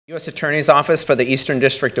U.S. Attorney's Office for the Eastern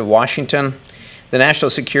District of Washington, the National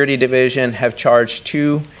Security Division have charged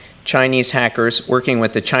 2 Chinese hackers working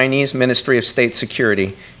with the Chinese Ministry of State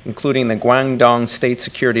Security, including the Guangdong State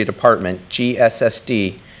Security Department,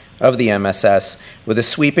 GSSD, of the MSS, with a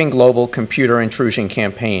sweeping global computer intrusion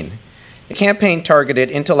campaign. The campaign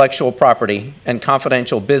targeted intellectual property and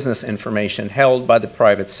confidential business information held by the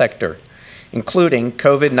private sector, including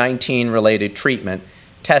COVID-19 related treatment,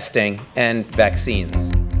 testing, and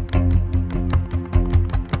vaccines.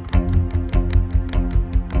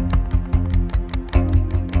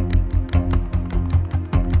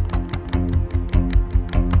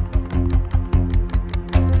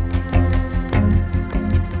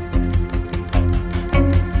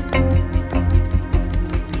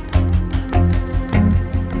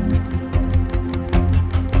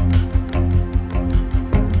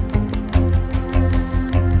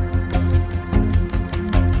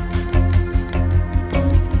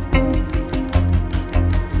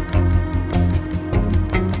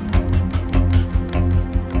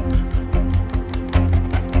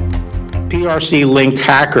 PRC-linked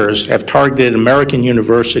hackers have targeted American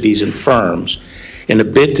universities and firms in a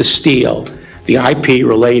bid to steal the IP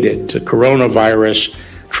related to coronavirus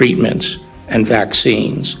treatments and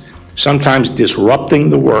vaccines, sometimes disrupting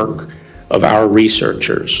the work of our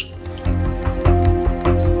researchers.